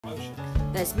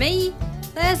There's me,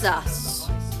 there's us,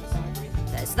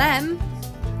 there's them.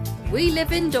 We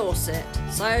live in Dorset,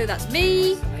 so that's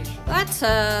me, that's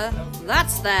her,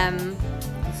 that's them,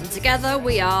 and together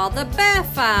we are the Bear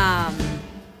Fam.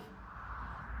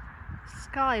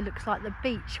 Sky looks like the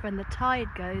beach when the tide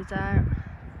goes out.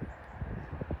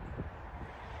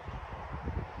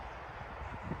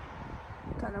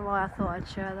 Don't know why I thought I'd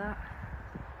share that.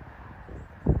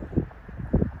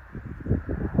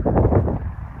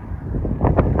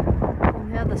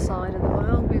 On the other side of the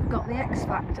world we've got the X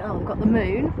Factor. Oh, we've got the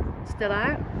moon still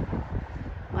out.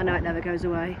 I know it never goes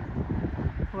away,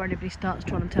 or anybody starts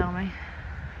trying to tell me.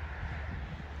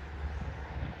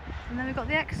 And then we've got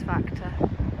the X Factor.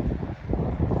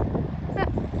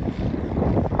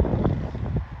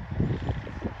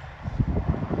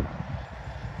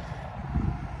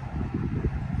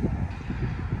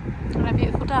 What a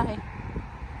beautiful day.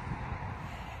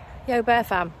 Yo Bear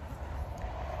Fam.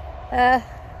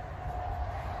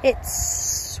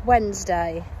 It's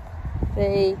Wednesday,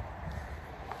 the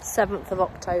 7th of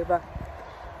October.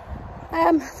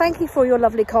 Thank you for your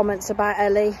lovely comments about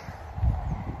Ellie.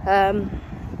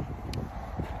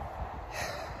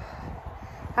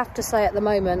 Have to say at the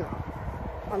moment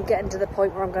I'm getting to the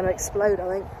point where I'm going to explode. I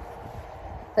think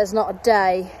there's not a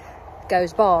day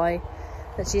goes by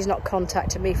that she's not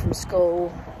contacted me from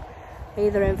school,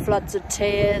 either in floods of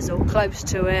tears or close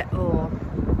to it, or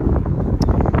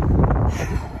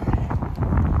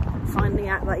finding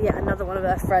out that yet another one of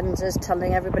her friends is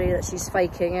telling everybody that she's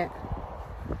faking it.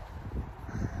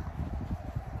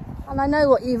 And I know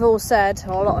what you've all said,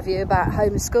 or a lot of you, about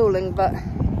homeschooling, but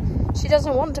she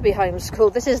doesn't want to be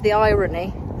homeschooled. This is the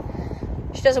irony.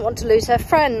 She doesn't want to lose her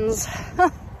friends.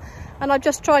 And I've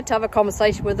just tried to have a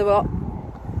conversation with her.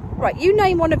 Right, you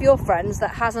name one of your friends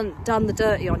that hasn't done the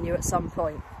dirty on you at some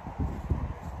point.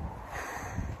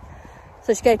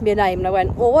 So she gave me a name and I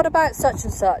went, well, what about such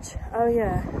and such? Oh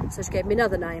yeah. So she gave me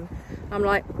another name. I'm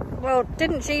like, well,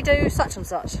 didn't she do such and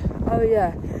such? Oh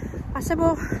yeah. I said,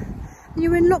 well, you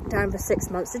were in lockdown for 6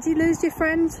 months. Did you lose your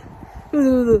friends?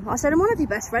 I said, and one of your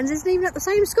best friends isn't even at the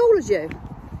same school as you.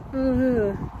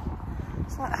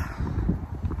 It's like,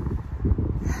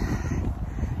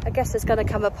 I guess there's going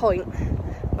to come a point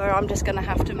where I'm just going to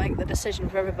have to make the decision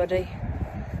for everybody,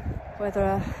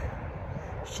 whether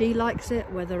she likes it,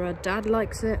 whether her dad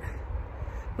likes it,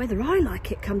 whether I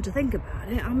like it, come to think about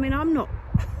it. I mean, I'm not...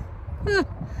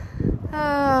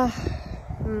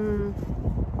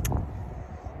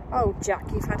 Oh, Jack,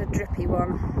 you've had a drippy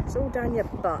one. It's all down your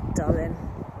butt, darling.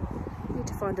 You need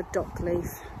to find a dock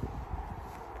leaf.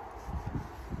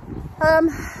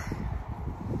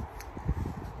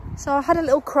 So I had a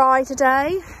little cry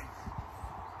today.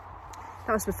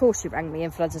 That was before she rang me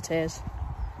in floods of tears.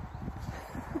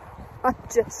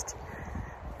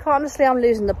 Honestly, I'm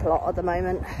losing the plot at the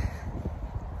moment.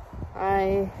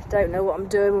 I don't know what I'm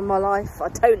doing with my life. I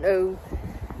don't know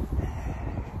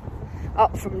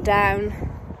up from down.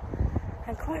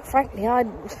 And quite frankly, I'd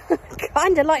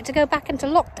kind of like to go back into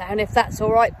lockdown, if that's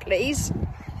all right, please.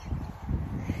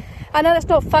 I know that's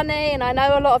not funny, and I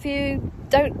know a lot of you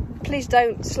please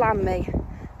don't slam me.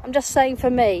 I'm just saying, for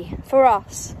me, for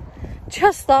us,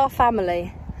 just our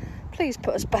family, please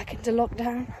put us back into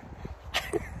lockdown.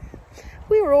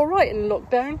 We were all right in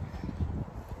lockdown.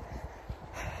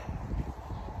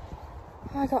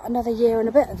 I got another year and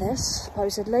a bit of this,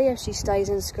 supposedly, if she stays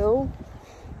in school.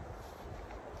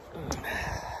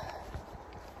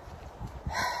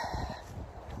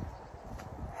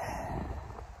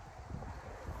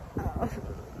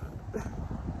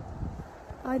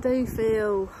 I do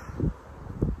feel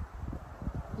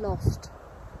lost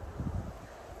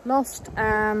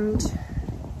and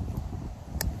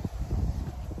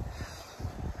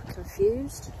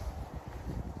confused.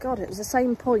 God, it was the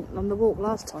same point on the walk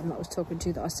last time that I was talking to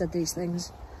you that I said these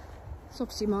things. It's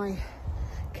obviously my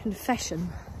confession.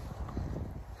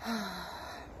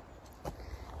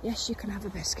 Yes, you can have a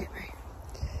biscuit, mate.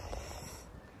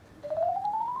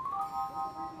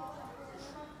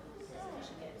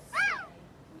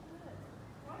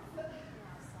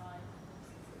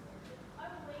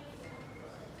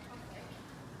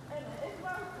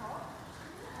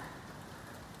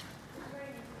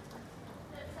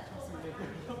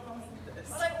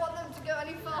 I don't want them to go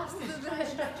any faster than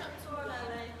this.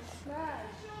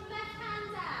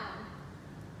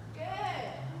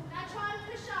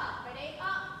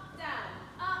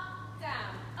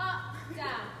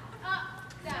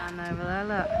 Over there,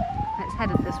 look, it's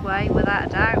headed this way without a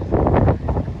doubt.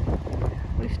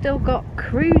 We've still got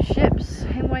cruise ships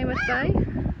in Weymouth Bay,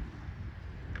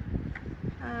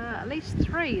 at least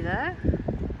 3 there.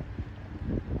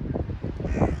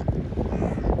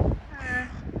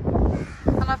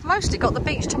 mostly got the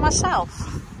beach to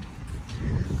myself.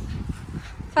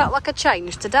 Felt like a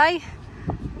change today.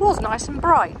 Was nice and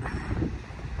bright.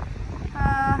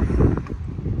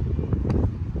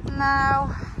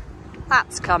 Now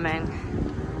that's coming.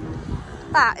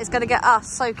 That is going to get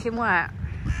us soaking wet.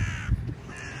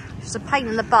 Just a pain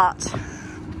in the butt.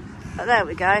 But there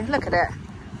we go. Look at it.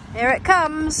 Here it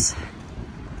comes.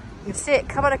 You can see it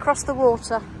coming across the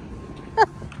water.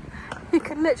 You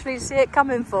can literally see it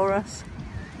coming for us.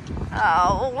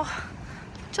 Oh,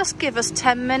 just give us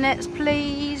 10 minutes,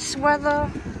 please,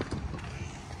 weather.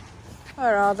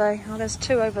 Where are they? Oh, there's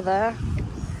two over there.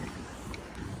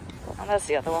 Oh, there's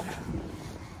the other one.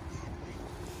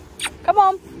 Come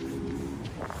on.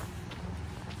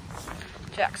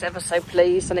 Jack's ever so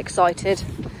pleased and excited.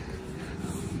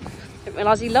 Didn't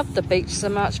realise he loved the beach so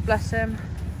much, bless him.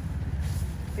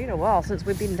 Been a while since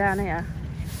we've been down here.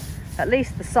 At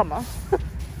least the summer.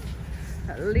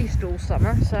 At least all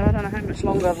summer, so I don't know how much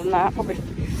longer than that. Probably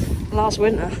last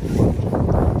winter.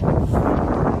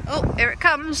 Oh, here it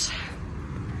comes.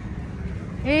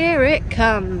 Here it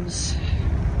comes.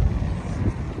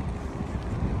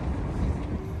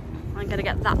 I'm going to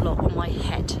get that lot on my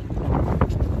head.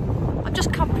 I've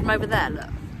just come from over there, look.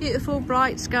 Beautiful,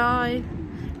 bright sky,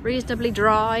 reasonably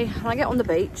dry. And I get on the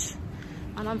beach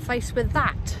and I'm faced with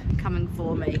that coming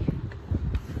for me.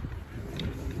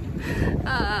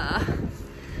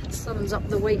 Sums up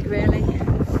the week, really.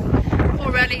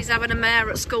 Poor Ellie's having a mare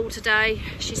at school today.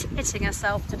 She's hitting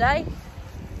herself today.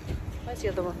 Where's the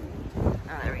other one?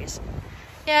 Oh, there he is.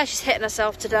 Yeah, she's hitting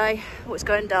herself today. Oh, it's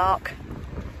going dark.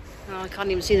 Oh, I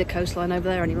can't even see the coastline over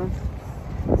there anymore.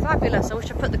 Fabulous. I wish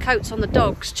I put the coats on the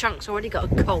dogs. Chunk's already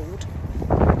got a cold.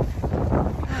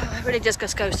 Oh, it really just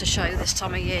goes to show this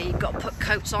time of year you've got to put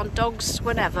coats on dogs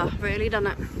whenever, really,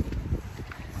 doesn't it?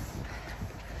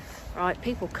 Right,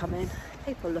 people coming.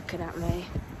 People looking at me.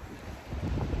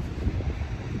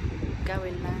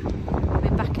 Going now. I'll be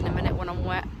back in a minute when I'm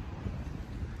wet.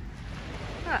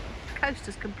 Look, the coast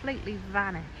has completely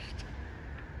vanished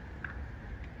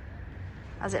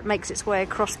as it makes its way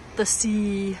across the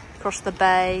sea, across the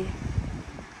bay.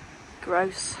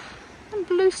 Gross. And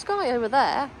blue sky over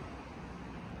there.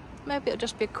 Maybe it'll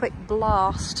just be a quick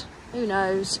blast. Who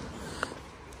knows?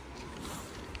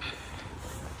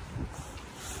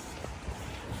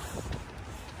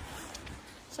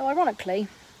 So ironically,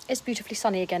 it's beautifully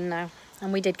sunny again now,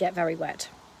 and we did get very wet.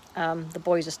 The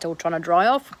boys are still trying to dry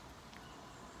off.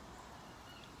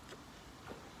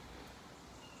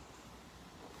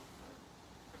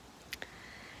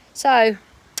 So,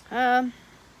 I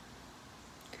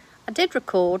did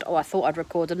record, I thought I'd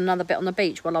recorded another bit on the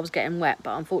beach while I was getting wet,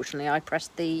 but unfortunately I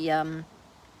pressed the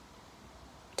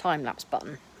time-lapse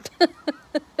button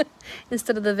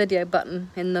instead of the video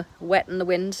button in the wet and the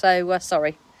wind, so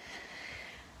sorry.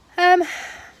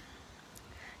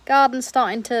 Garden's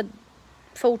starting to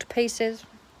fall to pieces.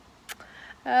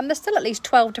 There's still at least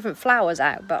 12 different flowers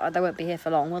out, but they won't be here for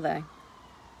long, will they?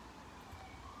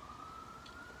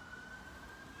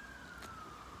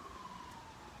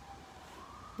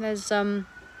 There's hang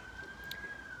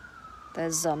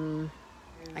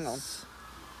on.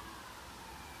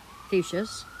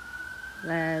 Fuchsias.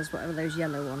 There's whatever those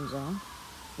yellow ones are.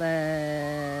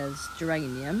 There's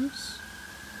geraniums.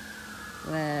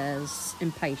 There's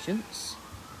impatiens.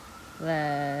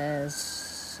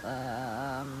 There's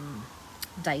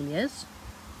dahlias.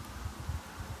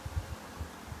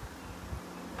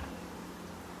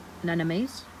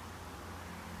 Anemones.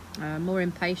 More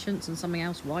impatiens and something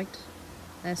else white.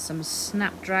 There's some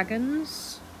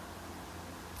snapdragons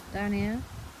down here.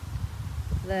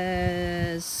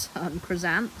 There's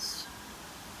chrysanths.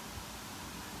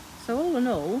 So all in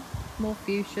all, more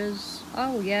fuchsias.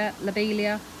 Oh yeah,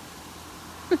 lobelia.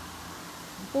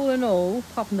 All in all,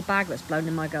 apart from the bag that's blown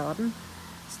in my garden,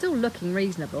 still looking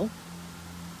reasonable.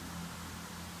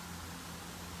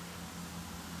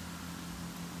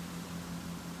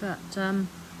 But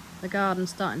the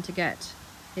garden's starting to get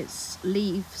its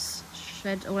leaves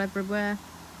shed all everywhere.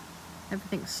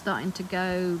 Everything's starting to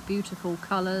go beautiful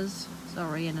colours.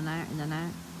 Sorry, in and out, in and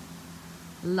out.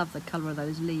 Love the colour of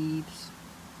those leaves.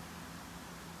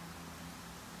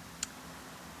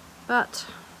 But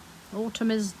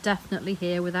autumn is definitely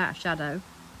here without a shadow.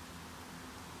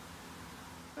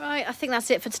 Right, I think that's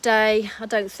it for today. I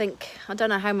don't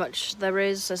know how much there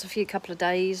is. There's a couple of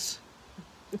days.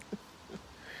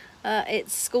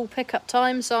 It's school pickup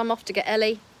time, so I'm off to get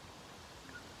Ellie.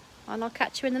 And I'll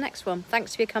catch you in the next one.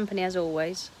 Thanks for your company as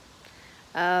always.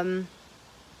 Take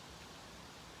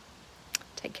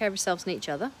care of yourselves and each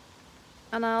other.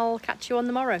 And I'll catch you on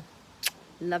the morrow.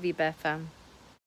 Love you, Bear Fam.